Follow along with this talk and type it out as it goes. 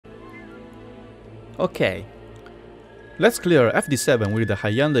Okay. Let's clear FD-7 with the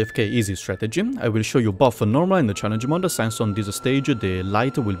high-end AFK easy strategy. I will show you both normal and the challenge mode, since on this stage the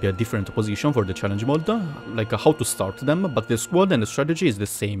light will be a different position for the challenge mode, like how to start them, but the squad and the strategy is the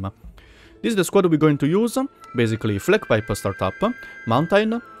same. This is the squad we're going to use, basically Flag Pipe Startup,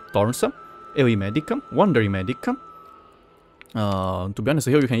 Mountain, Thorns, AoE Medic, Wandering Medic. To be honest,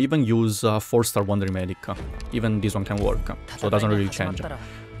 here you can even use 4-star Wandering Medic, even this one can work, so it doesn't really change.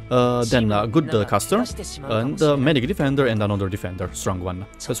 Then a good caster, and medic defender and another defender, strong one.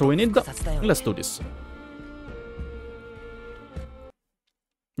 That's what we need. Let's do this.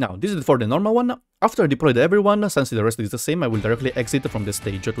 Now, this is for the normal one. After I deployed everyone, since the rest is the same, I will directly exit from the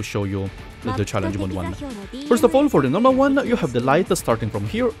stage to show you the challenge mode one. First of all, for the normal one, you have the light starting from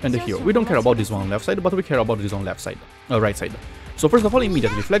here and here. We don't care about this one on left side, but we care about this on left side, right side. So first of all,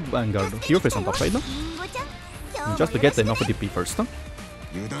 immediately flag Vanguard here, face on top side. Just to get enough DP first.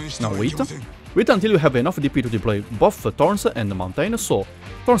 Now wait until you have enough DP to deploy both Thorns and Mountain. So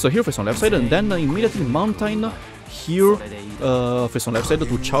Thorns here face on left side, and then immediately Mountain here face on left side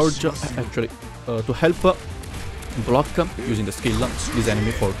to charge, actually to help block using the skill this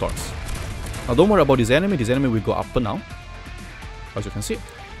enemy for Thorns. Now don't worry about this enemy will go up now, as you can see.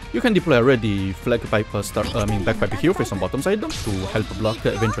 You can deploy already Flag Pipe Back Pipe here face on bottom side to help block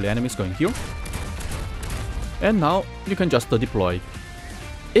eventually enemies going here. And now you can just deploy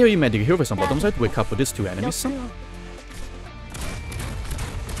AoE Medic here face on bottom side to wake up these two enemies.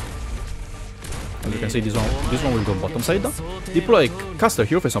 As you can see, this one will go bottom side. Deploy Caster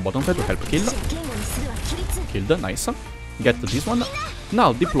here face on bottom side to help kill. Killed, nice. Get this one.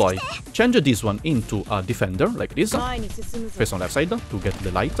 Now deploy, change this one into a defender, like this. Face on left side to get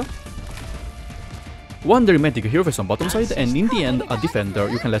the light. Wandering Medic here face on bottom side, and in the end a defender,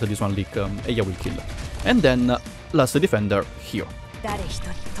 you can let this one leak, Aya will kill. And then last defender here.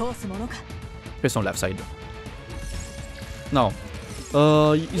 Face on left side. Now,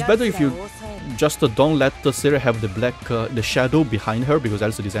 it's better if you just don't let Sarah have the shadow behind her, because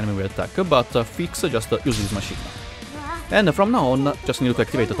else this enemy will attack, but Fix just use this machine. And from now on, just need to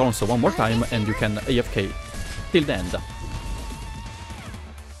activate the Thorns one more time, and you can AFK till the end.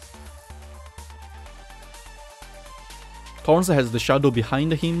 Thorns has the shadow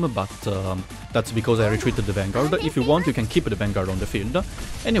behind him, but that's because I retreated the Vanguard. If you want, you can keep the Vanguard on the field.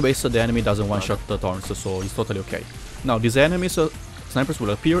 Anyways, the enemy doesn't one-shot the Thorns, so it's totally okay. Now, these enemies, snipers will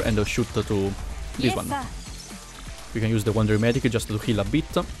appear and shoot to this one. You can use the Wandering Medic just to heal a bit.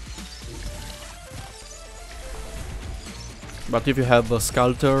 But if you have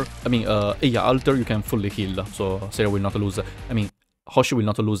Sculptor, Alter, you can fully heal, so Sarah will not lose, Hoshi will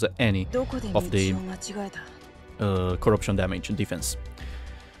not lose any of the corruption damage defense.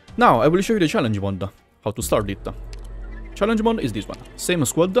 Now I will show you the challenge mode, how to start it. Challenge mode is this one. Same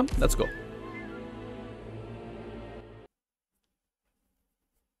squad, let's go.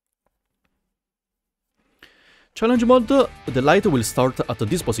 Challenge mode, the light will start at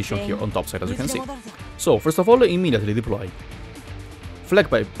this position here on top side, as you can see. So first of all, immediately deploy Flag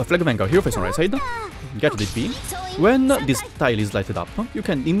Vanguard here face on right side, get DP. When this tile is lighted up, you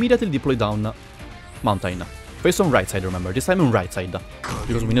can immediately deploy down Mountain. Face on right side, remember, this time on right side,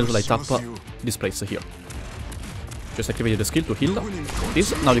 because we need to light up this place here. Just activate the skill to heal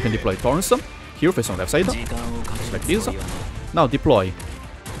this. Now you can deploy Thorns here, face on left side, just like this. Now deploy,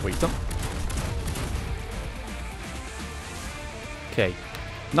 wait. Okay,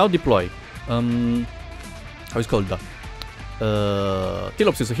 now deploy, how is it called?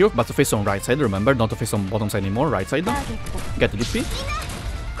 Tilops is here, but face on right side, remember, not face on bottom side anymore, right side. Get the DP.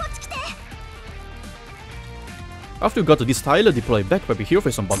 After you got this tile, deploy Backpipe here,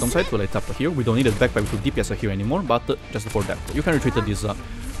 face on bottom side to light up here. We don't need a Backpipe to DPS here anymore, but just for that. You can retreat this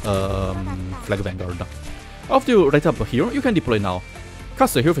Flag Vanguard. After you light up here, you can deploy now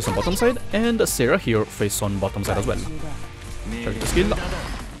Caster here, face on bottom side, and Sarah here, face on bottom side as well. Check the skill.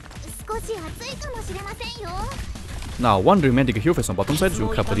 Now, Wandering Medic here, face on bottom side, so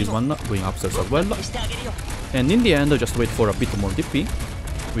you cap this one going upstairs as well. And in the end, just wait for a bit more DP,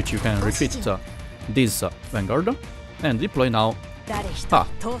 which you can retreat this Vanguard, and deploy now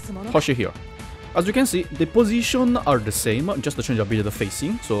Hoshi here. As you can see, the position are the same, just to change a bit the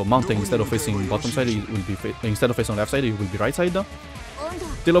facing. So Mountain, instead of facing bottom side, it will be instead of facing left side, it will be right side.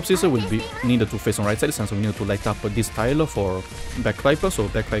 Telopsis will be needed to face on right side, since we need to light up this tile for Backpipe, so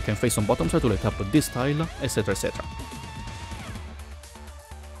Backpipe can face on bottom side to light up this tile, etc, etc.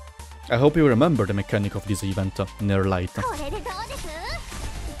 I hope you remember the mechanic of this event, near light.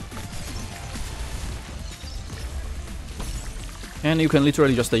 And you can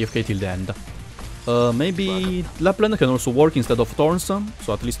literally just AFK till the end. Maybe Lapland can also work instead of Thorns,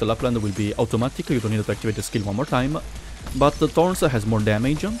 so at least the Lapland will be automatic, you don't need to activate the skill one more time. But the Thorns has more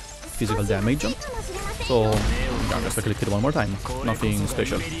damage, physical damage, so yeah, just actually kill one more time, nothing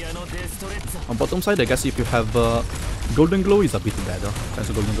special. On bottom side, I guess if you have Golden Glow is a bit better,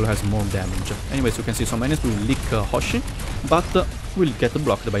 since Golden Glow has more damage. Anyways, you can see some enemies will lick Hoshi, but will get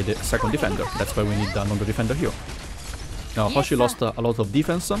blocked by the second defender, that's why we need another defender here. Now, Hoshi lost a lot of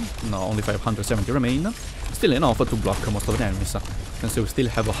defense, now only 570 remain, still enough to block most of the enemies. And so we still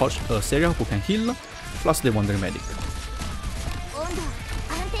have a Seria who can heal, plus the Wonder Medic.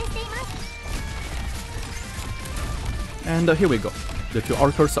 And here we go, the two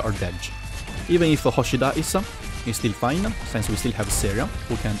archers are dead. Even if Hoshi dies, he's still fine, since we still have Seria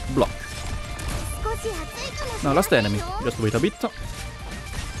who can block. Now last enemy, just wait a bit.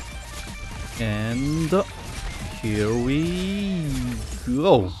 And here we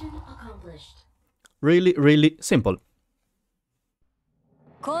go. Really, really simple.